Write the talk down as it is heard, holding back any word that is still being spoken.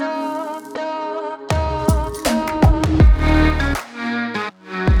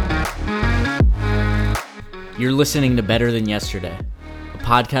You're listening to Better Than Yesterday, a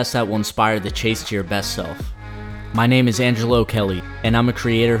podcast that will inspire the chase to your best self. My name is Angelo Kelly, and I'm a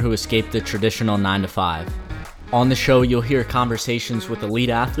creator who escaped the traditional 9-to-5. On the show, you'll hear conversations with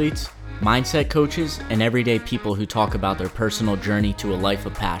elite athletes, mindset coaches, and everyday people who talk about their personal journey to a life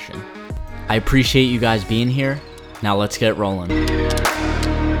of passion. I appreciate you guys being here. Now let's get rolling.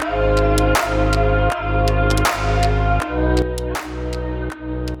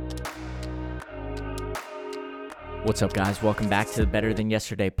 What's up, guys? Welcome back to the Better Than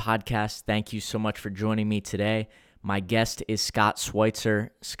Yesterday podcast. Thank you so much for joining me today. My guest is Scott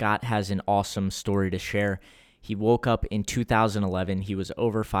Schweitzer. Scott has an awesome story to share. He woke up in 2011. He was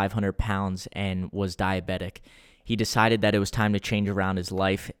over 500 pounds and was diabetic. He decided that it was time to change around his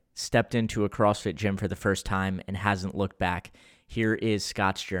life, stepped into a CrossFit gym for the first time, and hasn't looked back. Here is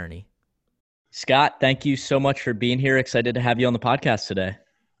Scott's journey. Scott, thank you so much for being here. Excited to have you on the podcast today.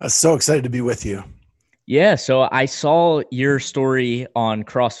 I'm so excited to be with you. Yeah, so I saw your story on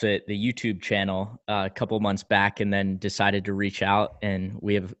CrossFit, the YouTube channel, a couple months back, and then decided to reach out, and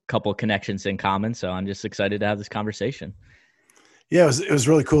we have a couple of connections in common, so I'm just excited to have this conversation. Yeah, it was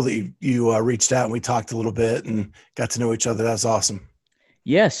really cool that you reached out and we talked a little bit and got to know each other. That was awesome.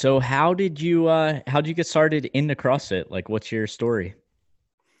 Yeah, so how did you get started into CrossFit? Like, what's your story?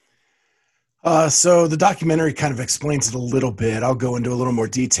 So the documentary kind of explains it a little bit. I'll go into a little more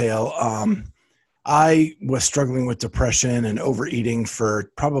detail. I was struggling with depression and overeating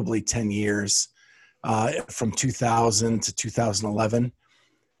for probably 10 years, from 2000 to 2011.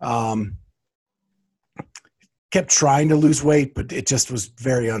 Kept trying to lose weight, but it just was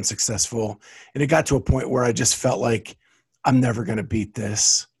very unsuccessful. And it got to a point where I just felt like I'm never going to beat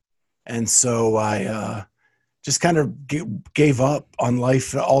this. And so I just kind of gave up on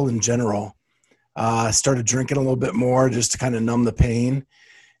life all in general. Started drinking a little bit more just to kind of numb the pain.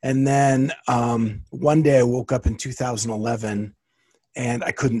 And then one day I woke up in 2011 and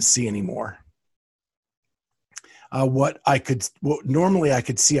I couldn't see anymore. What normally I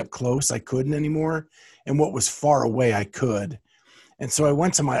could see up close, I couldn't anymore. And what was far away, I could. And so I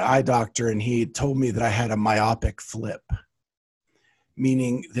went to my eye doctor and he told me that I had a myopic flip,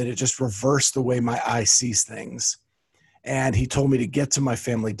 meaning that it just reversed the way my eye sees things. And he told me to get to my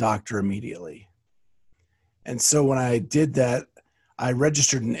family doctor immediately. And so when I did that, I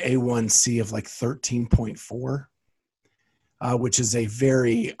registered an A1C of like 13.4, which is a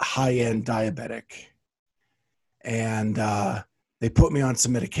very high-end diabetic. And they put me on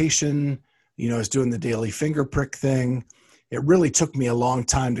some medication. I was doing the daily finger prick thing. It really took me a long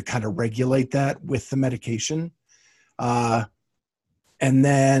time to kind of regulate that with the medication. And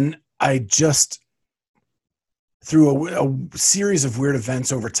then I just, through a series of weird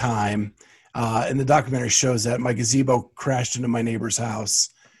events over time, and the documentary shows that my gazebo crashed into my neighbor's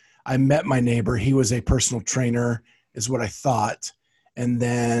house. I met my neighbor. He was a personal trainer, is what I thought. And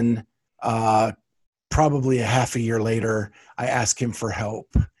then probably a half a year later, I asked him for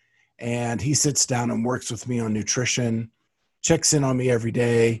help. And he sits down and works with me on nutrition, checks in on me every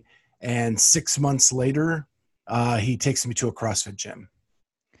day. And 6 months later, he takes me to a CrossFit gym.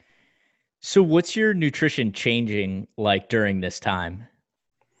 So what's your nutrition changing like during this time?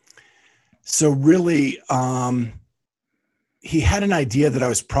 So really, he had an idea that I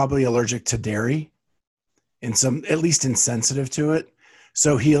was probably allergic to dairy and at least insensitive to it.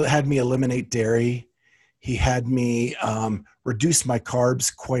 So he had me eliminate dairy. He had me reduce my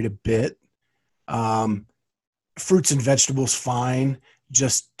carbs quite a bit. Fruits and vegetables, fine.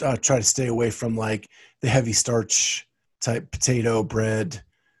 Just try to stay away from like the heavy starch type potato, bread,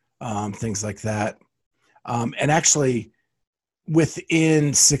 things like that. And actually,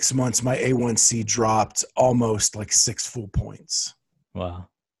 within 6 months, my A1C dropped almost like 6 full points. Wow.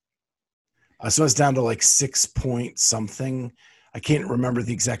 So I was down to like 6 point something. I can't remember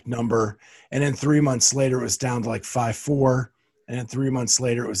the exact number. And then 3 months later, it was down to like 5.4. And then 3 months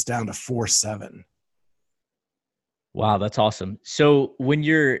later, it was down to 4.7. Wow, that's awesome. So when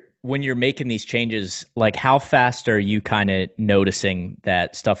you're making these changes, like how fast are you kind of noticing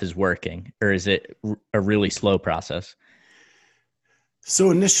that stuff is working, or is it a really slow process?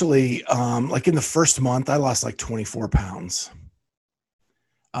 So initially, like in the first month, I lost like 24 pounds.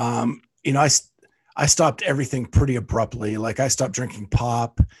 I stopped everything pretty abruptly. Like I stopped drinking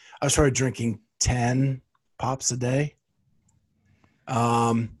pop. I started drinking 10 pops a day,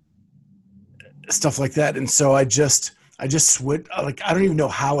 stuff like that. And so I just switched. Like, I don't even know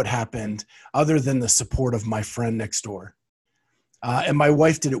how it happened other than the support of my friend next door. And my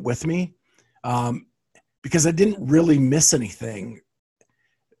wife did it with me because I didn't really miss anything.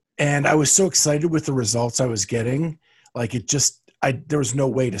 And I was so excited with the results I was getting. Like there was no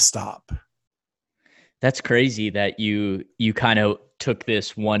way to stop. That's crazy that you kind of took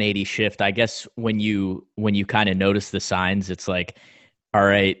this 180 shift. I guess when you kind of notice the signs, it's like, all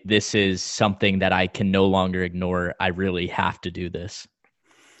right, this is something that I can no longer ignore. I really have to do this.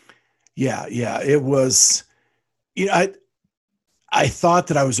 Yeah, yeah. It was, you know, I thought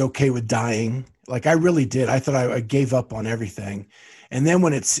that I was okay with dying. Like I really did. I thought I gave up on everything. And then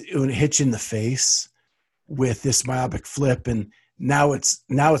when it hits you in the face with this myopic flip, and now it's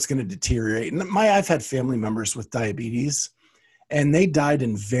going to deteriorate. And I've had family members with diabetes, and they died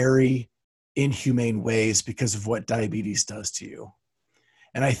in very inhumane ways because of what diabetes does to you.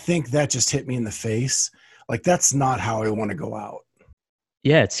 And I think that just hit me in the face. Like that's not how I want to go out.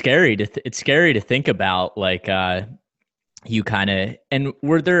 Yeah, it's scary it's scary to think about, like you kind of, and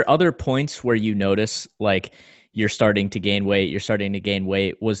were there other points where you notice like you're starting to gain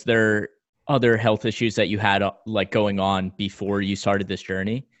weight, was there other health issues that you had like going on before you started this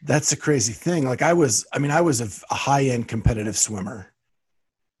journey? That's a crazy thing. Like I was a high-end competitive swimmer.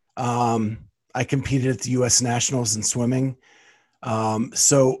 I competed at the US Nationals in swimming.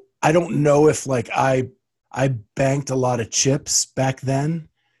 So I don't know if like I banked a lot of chips back then,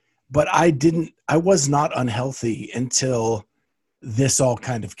 but I was not unhealthy until this all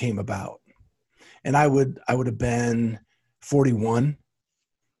kind of came about. And I would have been 41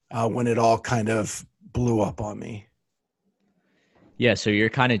 when it all kind of blew up on me. Yeah, so you're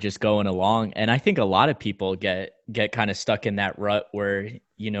kind of just going along, and I think a lot of people get kind of stuck in that rut where,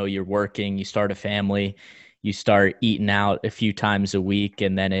 you're working, you start a family, you start eating out a few times a week,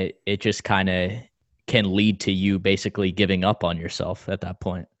 and then it just kind of can lead to you basically giving up on yourself at that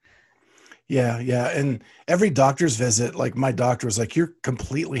point. Yeah, yeah. And every doctor's visit, like my doctor was like, "You're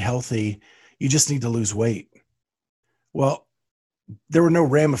completely healthy. You just need to lose weight." Well, there were no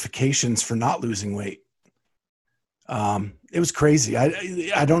ramifications for not losing weight. It was crazy.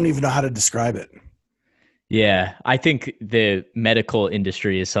 I don't even know how to describe it. Yeah, I think the medical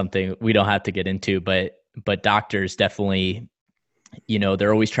industry is something we don't have to get into, but doctors definitely,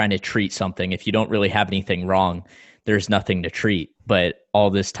 they're always trying to treat something. If you don't really have anything wrong, there's nothing to treat. But all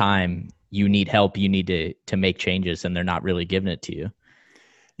this time, you need help, you need to make changes, and they're not really giving it to you.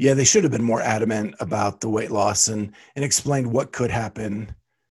 Yeah, they should have been more adamant about the weight loss and explained what could happen.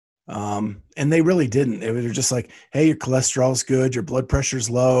 And they really didn't. They were just like, "Hey, your cholesterol's good, your blood pressure's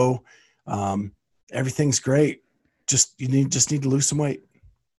low, um, everything's great. Just need to lose some weight."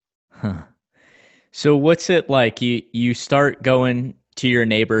 Huh. So what's it like? You start going to your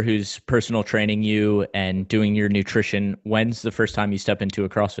neighbor who's personal training you and doing your nutrition. When's the first time you step into a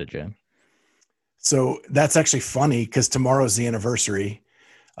CrossFit gym? So that's actually funny because tomorrow's the anniversary.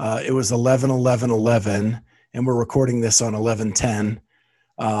 It was 11/11/11, and we're recording this on 11/10.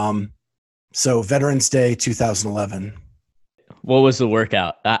 So Veterans Day 2011. What was the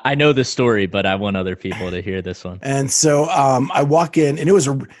workout? I know the story, but I want other people to hear this one. And so I walk in, and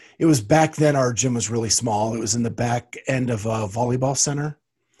it was back then our gym was really small. It was in the back end of a volleyball center,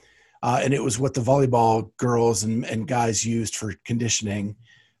 and it was what the volleyball girls and guys used for conditioning.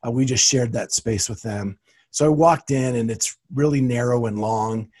 We just shared that space with them. So I walked in, and it's really narrow and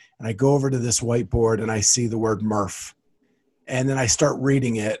long. And I go over to this whiteboard, and I see the word Murph. And then I start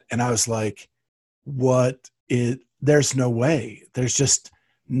reading it, and I was like, there's no way. There's just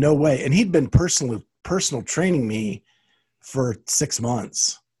no way. And he'd been personal training me for 6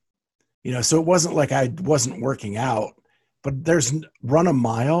 months. So it wasn't like I wasn't working out, but there's run a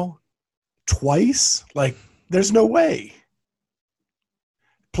mile twice. Like there's no way.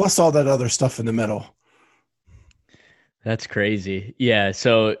 Plus all that other stuff in the middle. That's crazy. Yeah.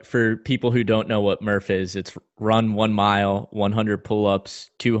 So for people who don't know what Murph is, it's run 1 mile, 100 pull-ups,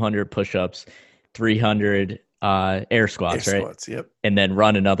 200 push-ups, 300 air squats, Air right? squats, yep. And then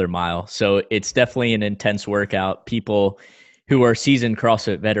run another mile. So it's definitely an intense workout. People who are seasoned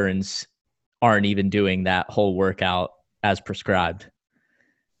CrossFit veterans aren't even doing that whole workout as prescribed.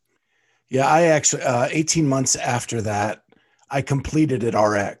 Yeah, I actually 18 months after that, I completed at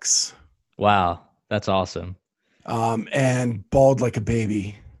RX. Wow. That's awesome. And bawled like a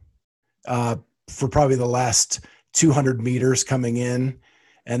baby for probably the last 200 meters coming in,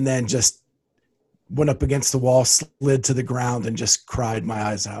 and then just went up against the wall, slid to the ground, and just cried my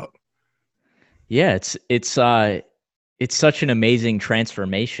eyes out. Yeah, it's such an amazing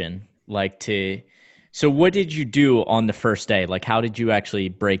transformation. So what did you do on the first day? Like, how did you actually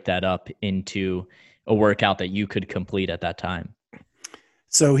break that up into a workout that you could complete at that time?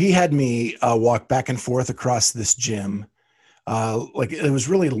 So he had me walk back and forth across this gym. Like it was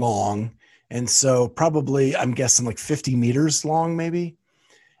really long. And so probably, I'm guessing like 50 meters long, maybe.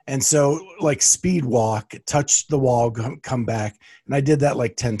 And so like speed walk, touch the wall, come back. And I did that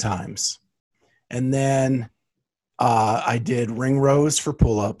like 10 times. And then I did ring rows for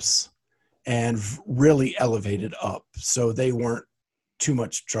pull-ups and really elevated up, so they weren't too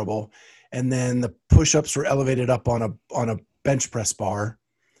much trouble. And then the push-ups were elevated up on a bench press bar,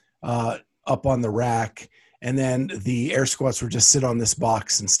 up on the rack. And then the air squats were just sit on this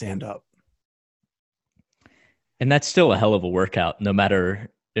box and stand up. And that's still a hell of a workout, no matter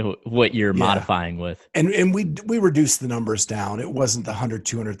what you're modifying with. And we reduced the numbers down. It wasn't the 100,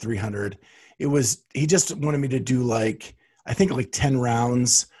 200, 300. It was, he just wanted me to do like, I think like 10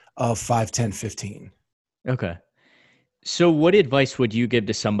 rounds of 5, 10, 15. Okay. So what advice would you give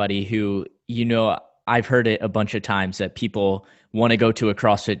to somebody who, I've heard it a bunch of times that people want to go to a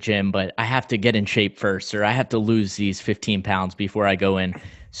CrossFit gym, but I have to get in shape first, or I have to lose these 15 pounds before I go in.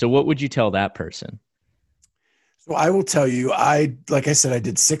 So what would you tell that person? So I will tell you, like I said, I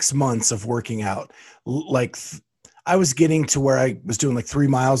did 6 months of working out. I was getting to where I was doing like 3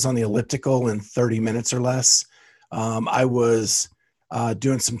 miles on the elliptical in 30 minutes or less. I was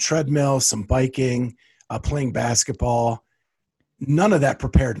doing some treadmill, some biking, playing basketball. None of that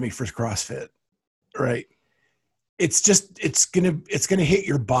prepared me for CrossFit, right? It's gonna hit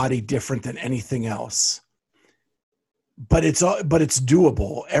your body different than anything else. But it's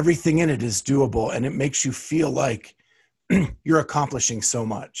doable. Everything in it is doable, and it makes you feel like you're accomplishing so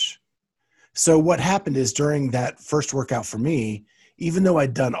much. So what happened is during that first workout for me, even though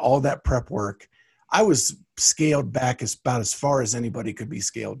I'd done all that prep work, I was scaled back about as far as anybody could be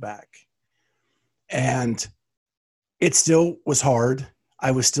scaled back. And it still was hard.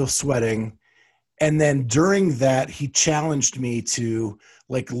 I was still sweating. And then during that, he challenged me to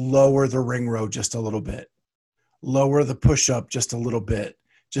like lower the ring row just a little bit, lower the push-up just a little bit,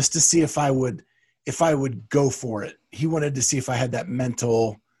 just to see if I would go for it. He wanted to see if I had that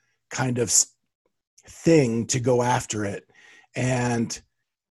mental kind of thing to go after it. And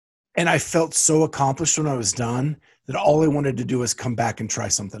I felt so accomplished when I was done that all I wanted to do was come back and try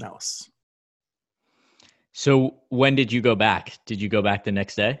something else. So when did you go back? Did you go back the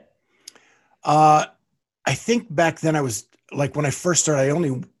next day? I think back then I was like, when I first started, I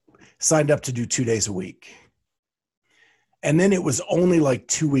only signed up to do 2 days a week. And then it was only like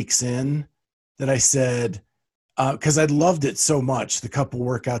 2 weeks in that I said, because I'd loved it so much, the couple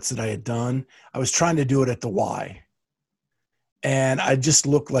workouts that I had done, I was trying to do it at the Y. And I just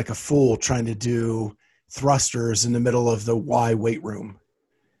looked like a fool trying to do thrusters in the middle of the Y weight room.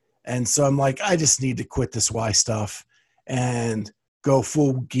 And so I'm like, I just need to quit this Y stuff and go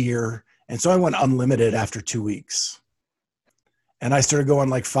full gear. And so I went unlimited after 2 weeks. And I started going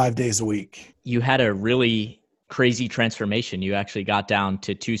like 5 days a week. You had a really crazy transformation. You actually got down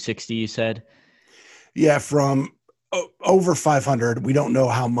to 260, you said? Yeah, from over 500. We don't know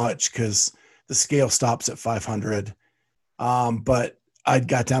how much because the scale stops at 500. But I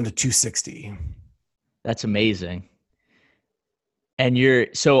got down to 260. That's amazing. And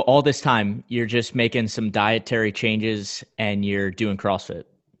so all this time, you're just making some dietary changes and you're doing CrossFit.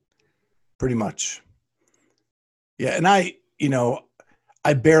 Pretty much. Yeah. And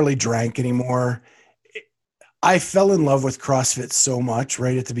I barely drank anymore. I fell in love with CrossFit so much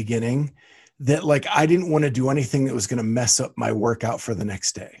right at the beginning that like, I didn't want to do anything that was going to mess up my workout for the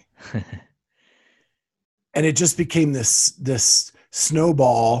next day. And it just became this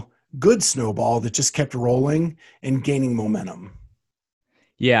snowball, good snowball that just kept rolling and gaining momentum.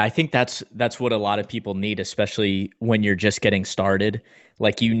 Yeah, I think that's what a lot of people need, especially when you're just getting started.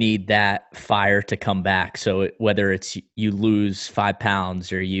 Like you need that fire to come back. So whether it's you lose 5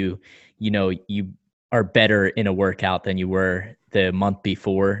 pounds or you are better in a workout than you were the month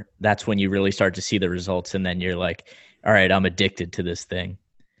before, that's when you really start to see the results. And then you're like, all right, I'm addicted to this thing.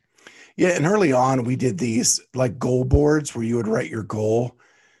 Yeah. And early on, we did these like goal boards where you would write your goal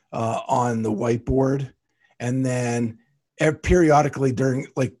on the whiteboard. And then periodically during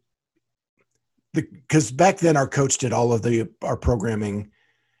like, because back then our coach did all of our programming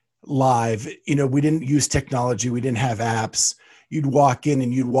live. We didn't use technology. We didn't have apps. You'd walk in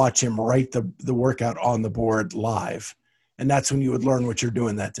and you'd watch him write the workout on the board live. And that's when you would learn what you're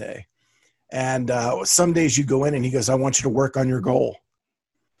doing that day. And some days you go in and he goes, I want you to work on your goal.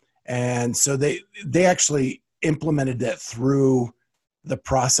 And so they actually implemented that through the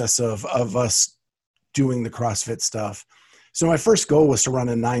process of us doing the CrossFit stuff. So my first goal was to run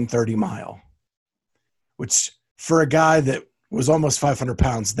a 9:30 mile, which for a guy that was almost 500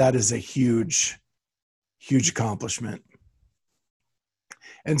 pounds, that is a huge, huge accomplishment.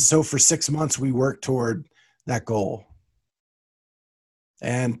 And so for 6 months, we worked toward that goal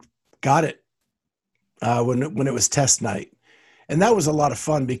and got it when it was test night. And that was a lot of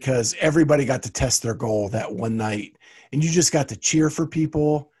fun because everybody got to test their goal that one night and you just got to cheer for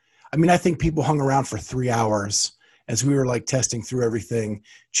people. I mean, I think people hung around for 3 hours as we were like testing through everything,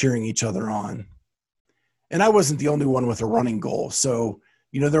 cheering each other on. And I wasn't the only one with a running goal. So,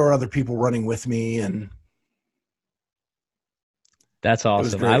 there were other people running with me, and That's it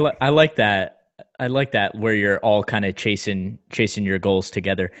was awesome. great. I like that. I like that where you're all kind of chasing your goals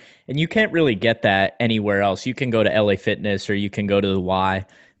together. And you can't really get that anywhere else. You can go to LA Fitness or you can go to the Y,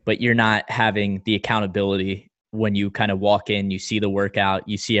 but you're not having the accountability when you kind of walk in, you see the workout,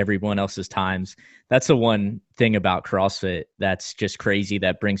 you see everyone else's times. That's the one thing about CrossFit that's just crazy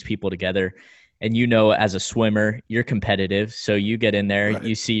that brings people together. And as a swimmer, you're competitive. So you get in there, Right.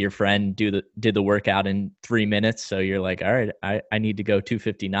 you see your friend did the workout in 3 minutes. So you're like, all right, I need to go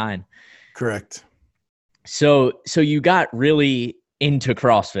 2:59. Correct. So you got really into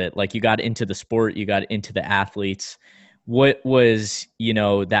CrossFit, like you got into the sport, you got into the athletes. What was,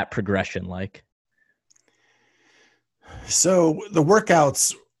 that progression like? So the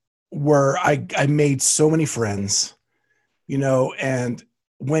workouts were, I made so many friends, and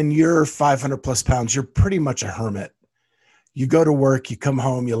when you're 500 plus pounds, you're pretty much a hermit. You go to work, you come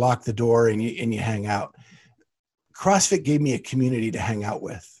home, you lock the door, and you hang out. CrossFit gave me a community to hang out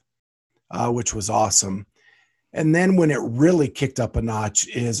with, which was awesome. And then when it really kicked up a notch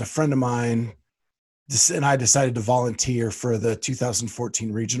is a friend of mine and I decided to volunteer for the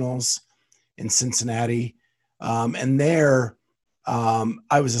 2014 regionals in Cincinnati. And there,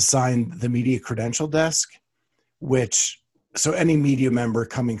 I was assigned the media credential desk, so any media member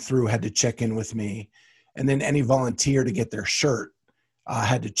coming through had to check in with me. And then any volunteer to get their shirt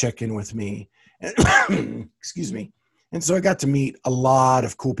had to check in with me. Excuse me. And so I got to meet a lot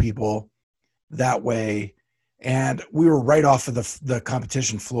of cool people that way. And we were right off of the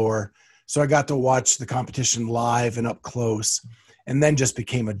competition floor. So I got to watch the competition live and up close, and then just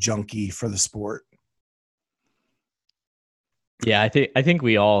became a junkie for the sport. Yeah, I think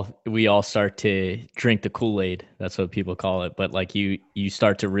we all start to drink the Kool-Aid. That's what people call it. But like you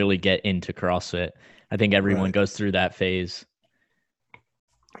start to really get into CrossFit. I think everyone Right. goes through that phase.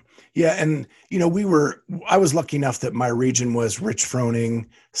 Yeah. And, I was lucky enough that my region was Rich Froning,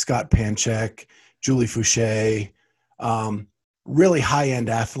 Scott Panchek, Julie Fouché, really high-end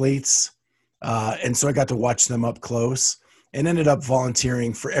athletes. And so I got to watch them up close and ended up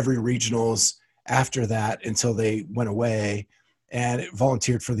volunteering for every regionals after that until they went away, and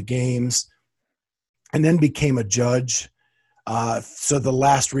volunteered for the games and then became a judge. So the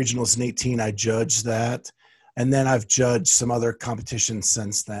last regionals in 18, I judged that. And then I've judged some other competitions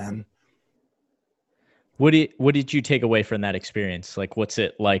since then. What did you take away from that experience? Like, what's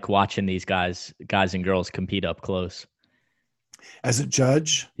it like watching these guys and girls compete up close? As a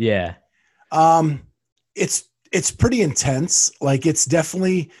judge, Yeah. um, it's pretty intense. Like, it's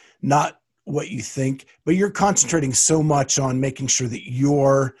definitely not what you think, but you're concentrating so much on making sure that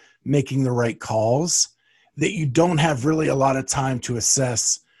you're making the right calls that you don't have really a lot of time to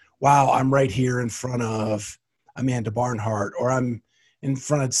assess, wow, I'm right here in front of Amanda Barnhart, or I'm in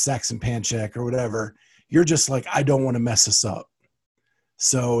front of Saxon Panchek or whatever. You're just like, I don't want to mess this up.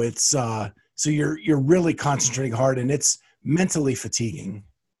 So so you're really concentrating hard, and it's mentally fatiguing.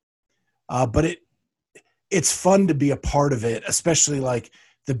 But it's fun to be a part of it, especially like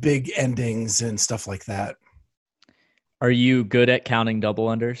the big endings and stuff like that. Are you good at counting double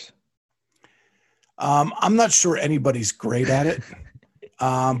unders? I'm not sure anybody's great at it,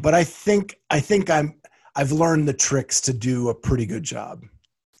 but I think I've learned the tricks to do a pretty good job.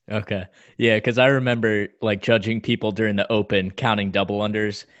 Okay. Yeah, because I remember like judging people during the open, counting double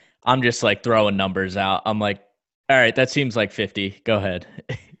unders. I'm just like throwing numbers out. I'm like, all right, that seems like 50. Go ahead.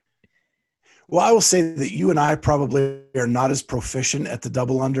 Well, I will say that you and I probably are not as proficient at the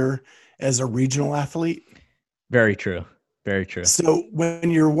double under as a regional athlete. Very true. Very true. So when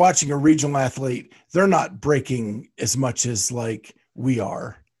you're watching a regional athlete, they're not breaking as much as like we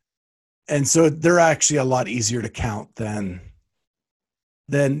are. And so they're actually a lot easier to count than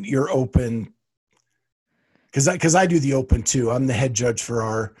your open. Because I do the open too. I'm the head judge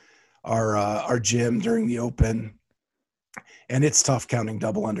for our gym during the open, and it's tough counting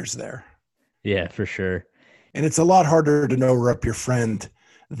double unders there. Yeah, for sure. And it's a lot harder to know up your friend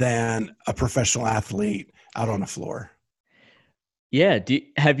than a professional athlete out on the floor. Yeah.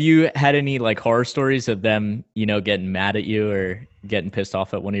 Have you had any like horror stories of them, getting mad at you or getting pissed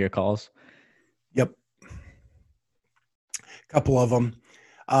off at one of your calls? Yep. A couple of them.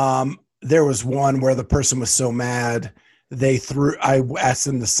 There was one where the person was so mad, I asked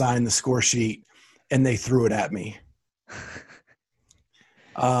them to sign the score sheet and they threw it at me.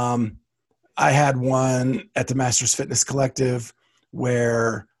 I had one at the Masters Fitness Collective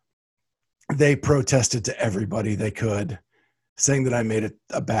where they protested to everybody they could. saying that I made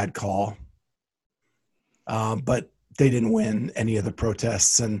a bad call. But they didn't win any of the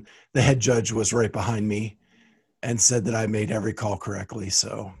protests, and the head judge was right behind me and said that I made every call correctly.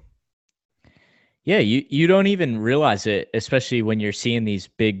 So Yeah, you don't even realize it, especially when you're seeing these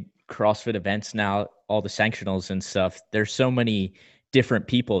big CrossFit events now, all the sanctionals and stuff. There's so many different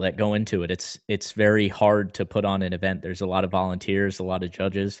people that go into it. It's very hard to put on an event. There's a lot of volunteers, a lot of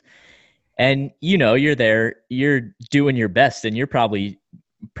judges. And you're there, you're doing your best, and you're probably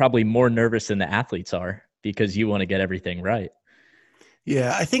more nervous than the athletes are because you want to get everything right.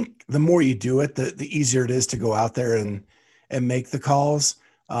 yeah, I think the more you do it, the easier it is to go out there and make the calls.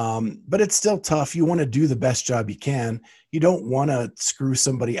 But it's still tough. You want to do the best job you can. You don't want to screw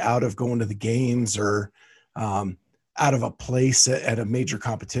somebody out of going to the games or out of a place at a major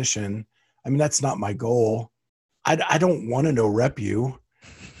competition. I mean, that's not my goal. I don't want to no rep you,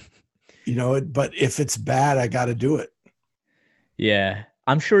 but if it's bad, I got to do it. Yeah.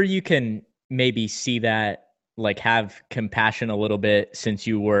 I'm sure you can maybe see that, like, have compassion a little bit since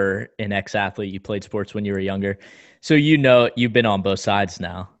you were an ex-athlete, you played sports when you were younger. So you've been on both sides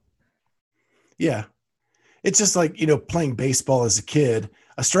now. Yeah. It's just like, playing baseball as a kid,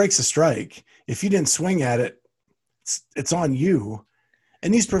 a strike's a strike. If you didn't swing at it, it's on you.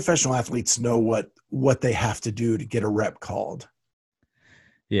 And these professional athletes know what they have to do to get a rep called.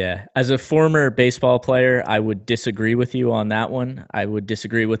 Yeah. As a former baseball player, I would disagree with you on that one. I would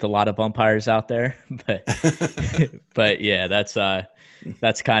disagree with a lot of umpires out there, but but yeah, that's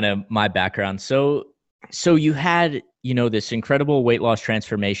kind of my background. So you had, this incredible weight loss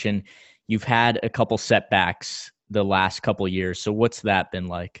transformation. You've had a couple setbacks the last couple years. So what's that been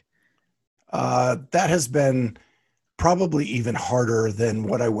like? That has been probably even harder than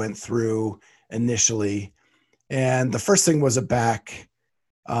what I went through initially. And the first thing was a back,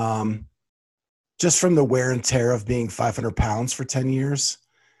 just from the wear and tear of being 500 pounds for 10 years.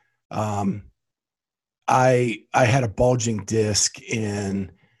 I had a bulging disc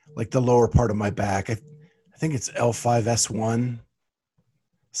in like the lower part of my back. I think it's L5S1.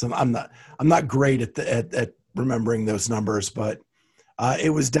 So I'm not great at remembering those numbers, but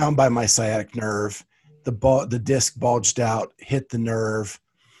it was down by my sciatic nerve. The disc bulged out, hit the nerve,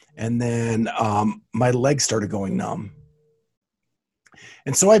 and then my legs started going numb.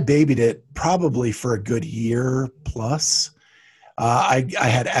 And so I babied it probably for a good year plus. I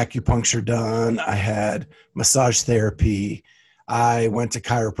had acupuncture done. I had massage therapy. I went to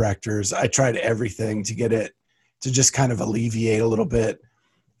chiropractors. I tried everything to get it to just kind of alleviate a little bit.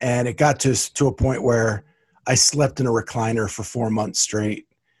 And it got to a point where I slept in a recliner for 4 months straight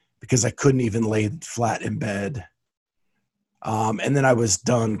because I couldn't even lay flat in bed. And then I was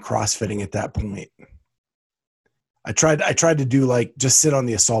done CrossFitting at that point. I tried to do like just sit on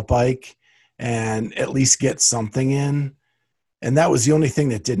the assault bike and at least get something in. And that was the only thing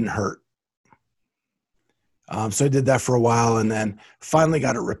that didn't hurt. So I did that for a while and then finally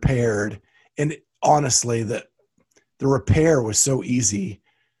got it repaired. And honestly, the repair was so easy.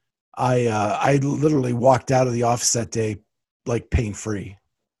 I literally walked out of the office that day like pain-free.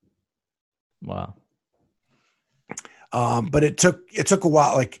 Wow. But it took a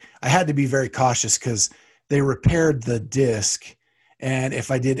while. Like I had to be very cautious because they repaired the disc. And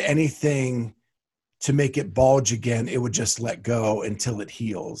if I did anything to make it bulge again, it would just let go until it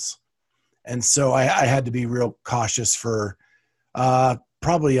heals. And so I had to be real cautious for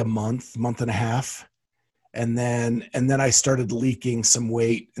probably a month and a half. And then I started leaking some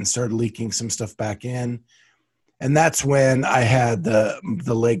weight and started leaking some stuff back in. And that's when I had the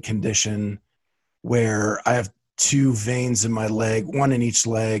leg condition where I have 2 veins in my leg, one in each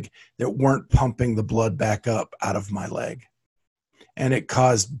leg, that weren't pumping the blood back up out of my leg. And it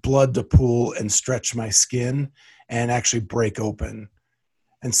caused blood to pool and stretch my skin and actually break open.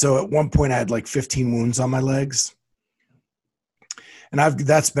 And so at one point I had like 15 wounds on my legs. And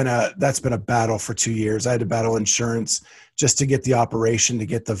that's been a battle for 2 years. I had to battle insurance just to get the operation to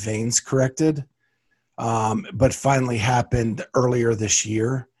get the veins corrected. But finally happened earlier this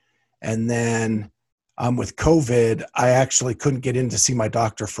year. And then with COVID, I actually couldn't get in to see my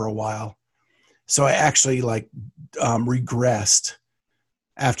doctor for a while. So I actually regressed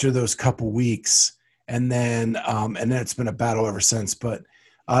after those couple weeks. And then it's been a battle ever since, but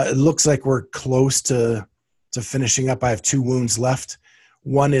it looks like we're close to finishing up. I have 2 wounds left.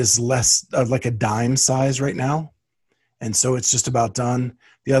 One is less like a dime size right now. And so it's just about done.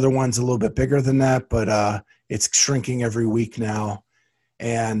 The other one's a little bit bigger than that, but it's shrinking every week now.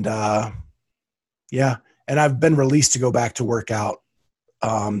 And yeah. And I've been released to go back to work out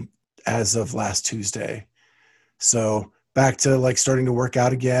as of last Tuesday. So back to like starting to work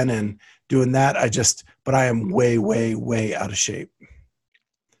out again and doing that. But I am way, way, way out of shape.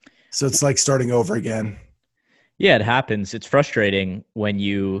 So it's like starting over again. Yeah, it happens. It's frustrating when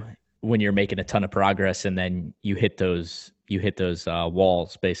you're making a ton of progress and then you hit those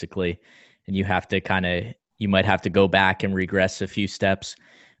walls basically, and you might have to go back and regress a few steps.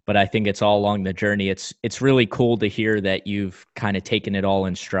 But I think it's all along the journey. It's really cool to hear that you've kind of taken it all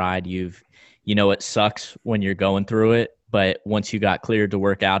in stride. It sucks when you're going through it, but once you got cleared to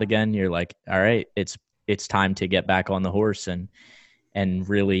work out again, you're like, all right, it's time to get back on the horse and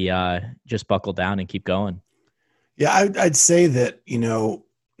really just buckle down and keep going. Yeah, I'd say that,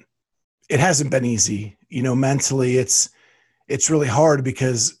 it hasn't been easy. Mentally, it's really hard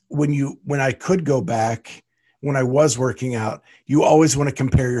because when I could go back, when I was working out, you always want to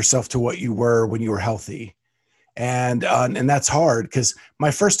compare yourself to what you were when you were healthy. And that's hard because my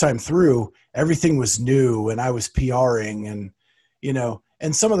first time through, everything was new and I was PRing and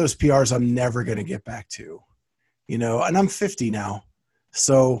some of those PRs I'm never going to get back to, and I'm 50 now.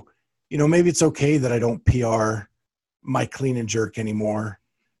 So, maybe it's okay that I don't PR my clean and jerk anymore.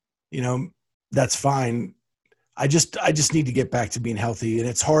 That's fine. I just need to get back to being healthy. And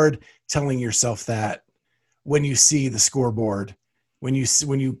it's hard telling yourself that when you see the scoreboard, when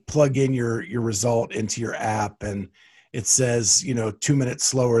you plug in your result into your app and it says, 2 minutes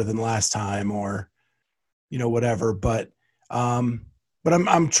slower than last time or, whatever. But I'm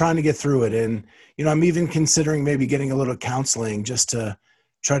trying to get through it. And, I'm even considering maybe getting a little counseling just to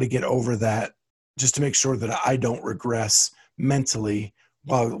try to get over that, just to make sure that I don't regress mentally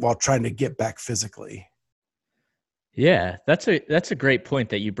while trying to get back physically. Yeah, that's a great point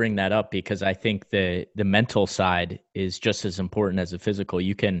that you bring that up, because I think the mental side is just as important as the physical.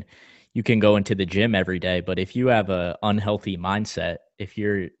 You can go into the gym every day, but if you have a unhealthy mindset, if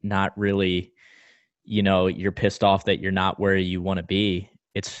you're not really, you're pissed off that you're not where you want to be,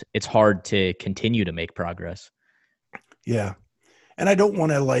 it's hard to continue to make progress. Yeah. And I don't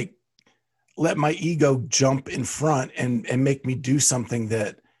want to let my ego jump in front and make me do something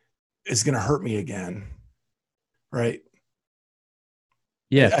that is going to hurt me again. Right.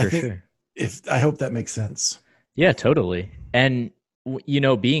 Yeah, I for think sure. I hope that makes sense. Yeah, totally. And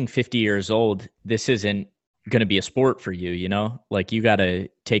being 50 years old, this isn't going to be a sport for you, like you got to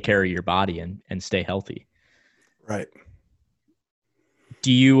take care of your body and stay healthy. Right.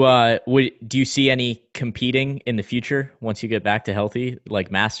 Do you see any competing in the future once you get back to healthy,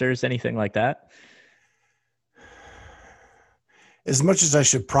 like masters, anything like that? As much as I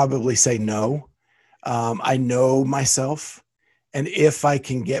should probably say no, I know myself. And if I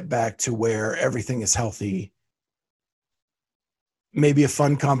can get back to where everything is healthy, maybe a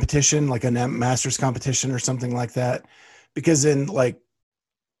fun competition, like a master's competition or something like that. Because in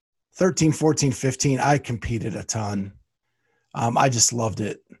 13, 14, 15, I competed a ton. I just loved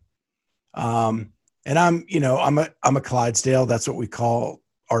it. And I'm a Clydesdale. That's what we call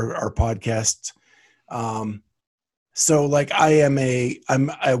our podcast. So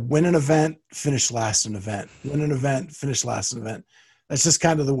I win an event, finish last an event, win an event, finish last an event. That's just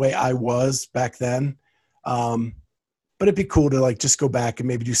kind of the way I was back then. But it'd be cool to just go back and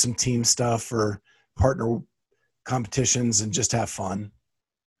maybe do some team stuff or partner competitions and just have fun.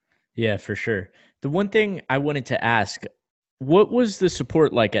 Yeah, for sure. The one thing I wanted to ask, what was the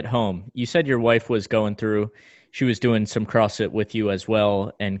support like at home? You said your wife was she was doing some CrossFit with you as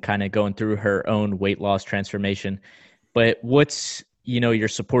well and kind of going through her own weight loss transformation. But what's, your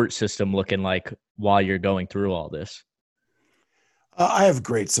support system looking like while you're going through all this? I have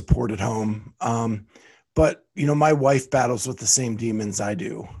great support at home. But my wife battles with the same demons I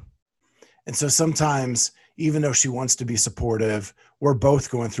do. And so sometimes, even though she wants to be supportive, we're both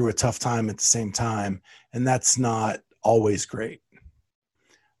going through a tough time at the same time. And that's not always great.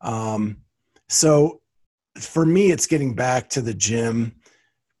 So for me, it's getting back to the gym,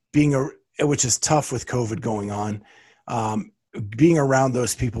 which is tough with COVID going on, being around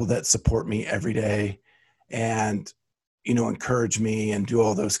those people that support me every day and, encourage me and do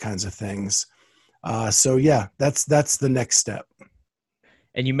all those kinds of things. So yeah, that's the next step.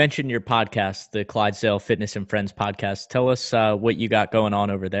 And you mentioned your podcast, the Clydesdale Fitness and Friends podcast. Tell us what you got going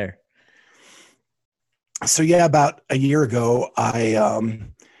on over there. So yeah, about a year ago, I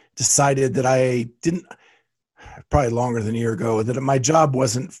decided that probably longer than a year ago, that my job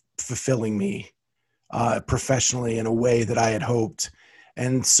wasn't fulfilling me professionally in a way that I had hoped.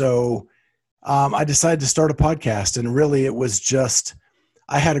 And so I decided to start a podcast. And really it was just,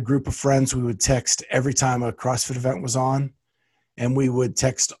 I had a group of friends. We would text every time a CrossFit event was on, and we would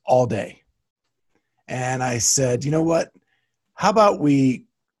text all day. And I said, you know what? How about we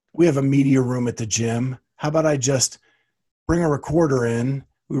have a media room at the gym. How about I just bring a recorder in,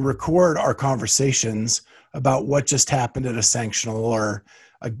 we record our conversations about what just happened at a sanctional or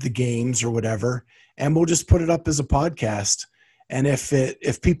the games or whatever, and we'll just put it up as a podcast. And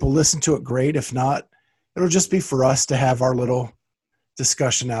if people listen to it, great. If not, it'll just be for us to have our little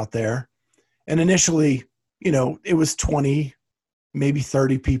discussion out there. And initially, it was 20, maybe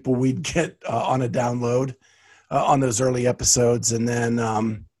 30 people we'd get on a download on those early episodes. And then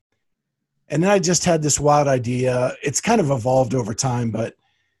I just had this wild idea. It's kind of evolved over time, but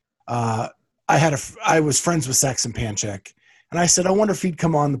I was friends with Saxon Panchek, and I said, I wonder if he'd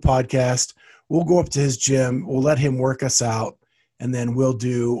come on the podcast. We'll go up to his gym. We'll let him work us out, and then we'll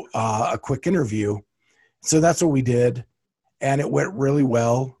do a quick interview. So that's what we did, and it went really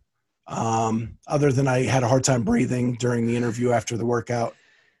well. Other than I had a hard time breathing during the interview after the workout.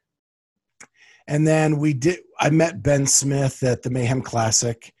 And then I met Ben Smith at the Mayhem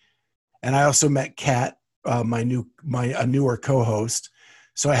Classic, and I also met Kat, a newer co-host.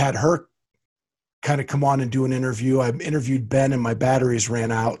 So I had her kind of come on and do an interview. I interviewed Ben, and my batteries ran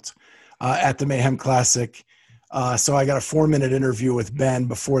out at the Mayhem Classic. So I got a 4-minute interview with Ben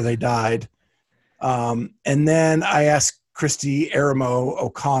before they died. And then I asked Christy Aramo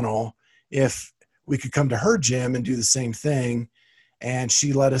O'Connell if we could come to her gym and do the same thing. And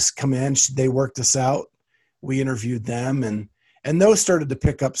she let us come in. They worked us out. We interviewed them, and those started to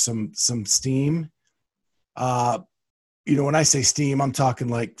pick up some steam. When I say steam, I'm talking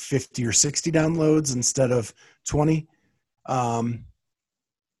like 50 or 60 downloads instead of 20. And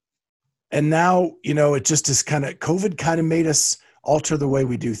now, it just is COVID kind of made us alter the way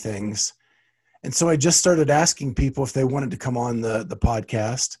we do things. And so I just started asking people if they wanted to come on the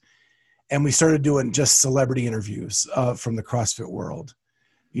podcast. And we started doing just celebrity interviews from the CrossFit world.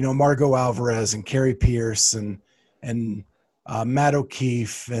 Margot Alvarez and Carrie Pierce and Matt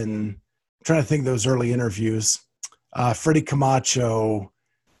O'Keefe, and I'm trying to think of those early interviews. Freddie Camacho,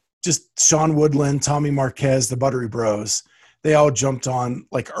 just Sean Woodland, Tommy Marquez, the Buttery Bros. They all jumped on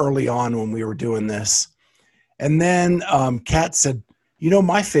like early on when we were doing this. And then Kat said,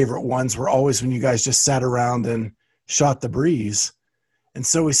 my favorite ones were always when you guys just sat around and shot the breeze. And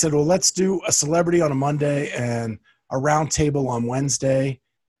so we said, well, let's do a celebrity on a Monday and a round table on Wednesday.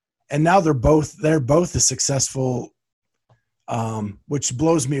 And now they're both as successful, which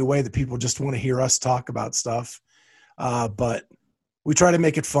blows me away that people just want to hear us talk about stuff. But we try to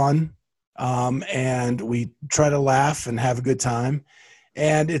make it fun, and we try to laugh and have a good time.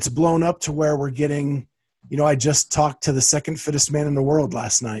 And it's blown up to where we're getting, I just talked to the second fittest man in the world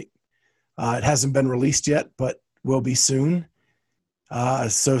last night. It hasn't been released yet, but will be soon.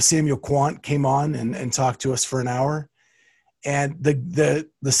 So Samuel Quant came on and talked to us for an hour. And the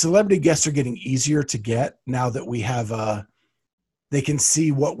celebrity guests are getting easier to get now that we have they can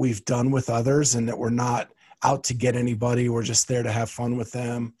see what we've done with others, and that we're not out to get anybody. We're just there to have fun with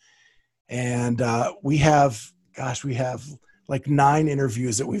them. And we have like 9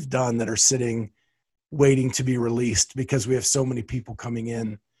 interviews that we've done that are sitting waiting to be released because we have so many people coming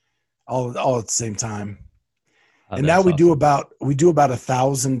in all at the same time. And now we do about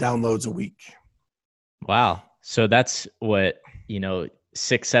 1,000 downloads a week. Wow. So that's what,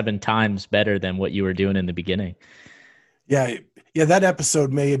 6-7 times better than what you were doing in the beginning. Yeah. That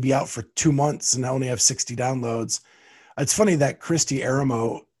episode may be out for 2 months and I only have 60 downloads. It's funny that Christy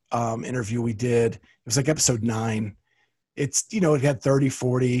Aramo interview we did, it was like episode 9. It's, it had 30,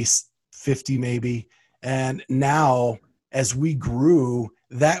 40, 50 maybe. And now as we grew,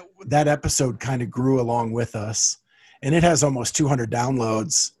 that episode kind of grew along with us. And it has almost 200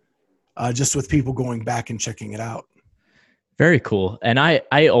 downloads just with people going back and checking it out. Very cool. And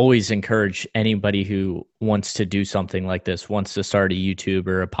I always encourage anybody who wants to do something like this, wants to start a YouTube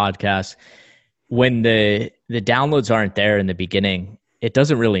or a podcast, when the downloads aren't there in the beginning, it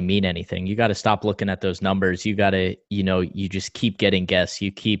doesn't really mean anything. You got to stop looking at those numbers. You got to, you just keep getting guests.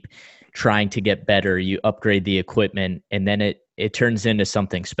 You keep trying to get better. You upgrade the equipment, and then it turns into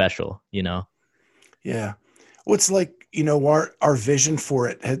something special, Yeah. Well, it's like, our vision for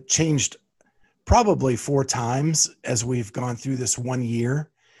it had changed probably 4 times as we've gone through this 1 year,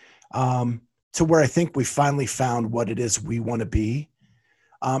 to where I think we finally found what it is we want to be.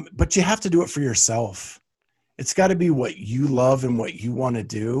 But you have to do it for yourself. It's got to be what you love and what you want to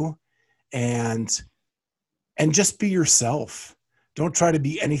do, and just be yourself. Don't try to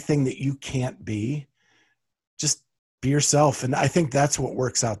be anything that you can't be. Just be yourself. And I think that's what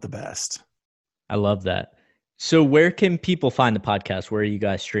works out the best. I love that. So where can people find the podcast? Where are you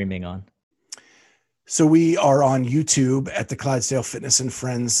guys streaming on? So we are on YouTube at the Clydesdale Fitness and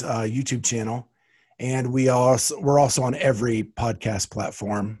Friends YouTube channel. And we're also on every podcast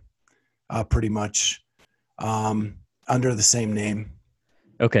platform, pretty much. under the same name.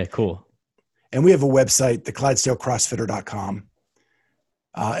 Okay, cool. And we have a website, the ClydesdaleCrossfitter.com.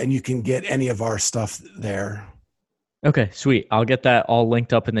 And you can get any of our stuff there. Okay, sweet. I'll get that all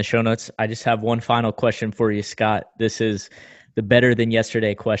linked up in the show notes. I just have one final question for you, Scott. This is the better than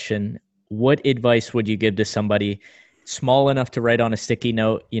yesterday question. What advice would you give to somebody small enough to write on a sticky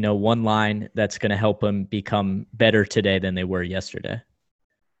note, one line that's going to help them become better today than they were yesterday?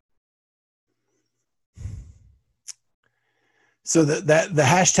 So the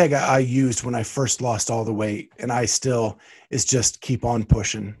hashtag I used when I first lost all the weight, and I still, is just keep on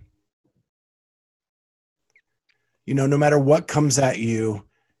pushing. No matter what comes at you,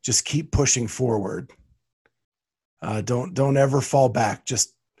 just keep pushing forward. Don't ever fall back.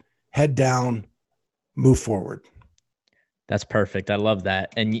 Just head down, move forward. That's perfect. I love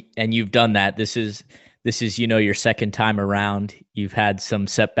that. And you've done that. This is your second time around. You've had some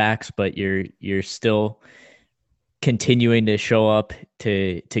setbacks, but you're still continuing to show up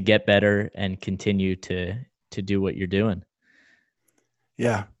to get better and continue to do what you're doing.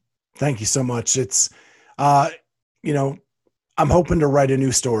 Yeah. Thank you so much. It's I'm hoping to write a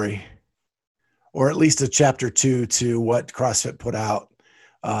new story, or at least a chapter 2 to what CrossFit put out.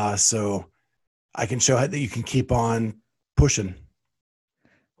 So I can show that you can keep on pushing.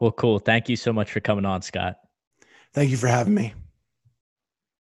 Well, cool. Thank you so much for coming on, Scott. Thank you for having me.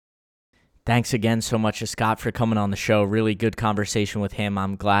 Thanks again so much to Scott for coming on the show. Really good conversation with him.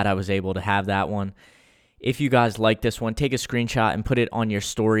 I'm glad I was able to have that one. If you guys like this one, take a screenshot and put it on your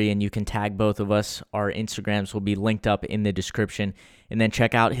story, and you can tag both of us. Our Instagrams will be linked up in the description. And then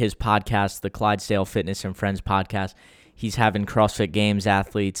check out his podcast, the Clydesdale Fitness and Friends podcast. He's having CrossFit Games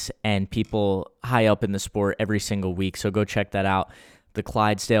athletes and people high up in the sport every single week. So go check that out, the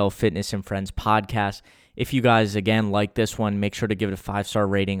Clydesdale Fitness and Friends podcast. If you guys, again, like this one, make sure to give it a 5-star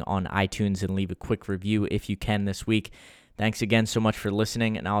rating on iTunes and leave a quick review if you can this week. Thanks again so much for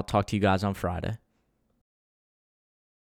listening, and I'll talk to you guys on Friday.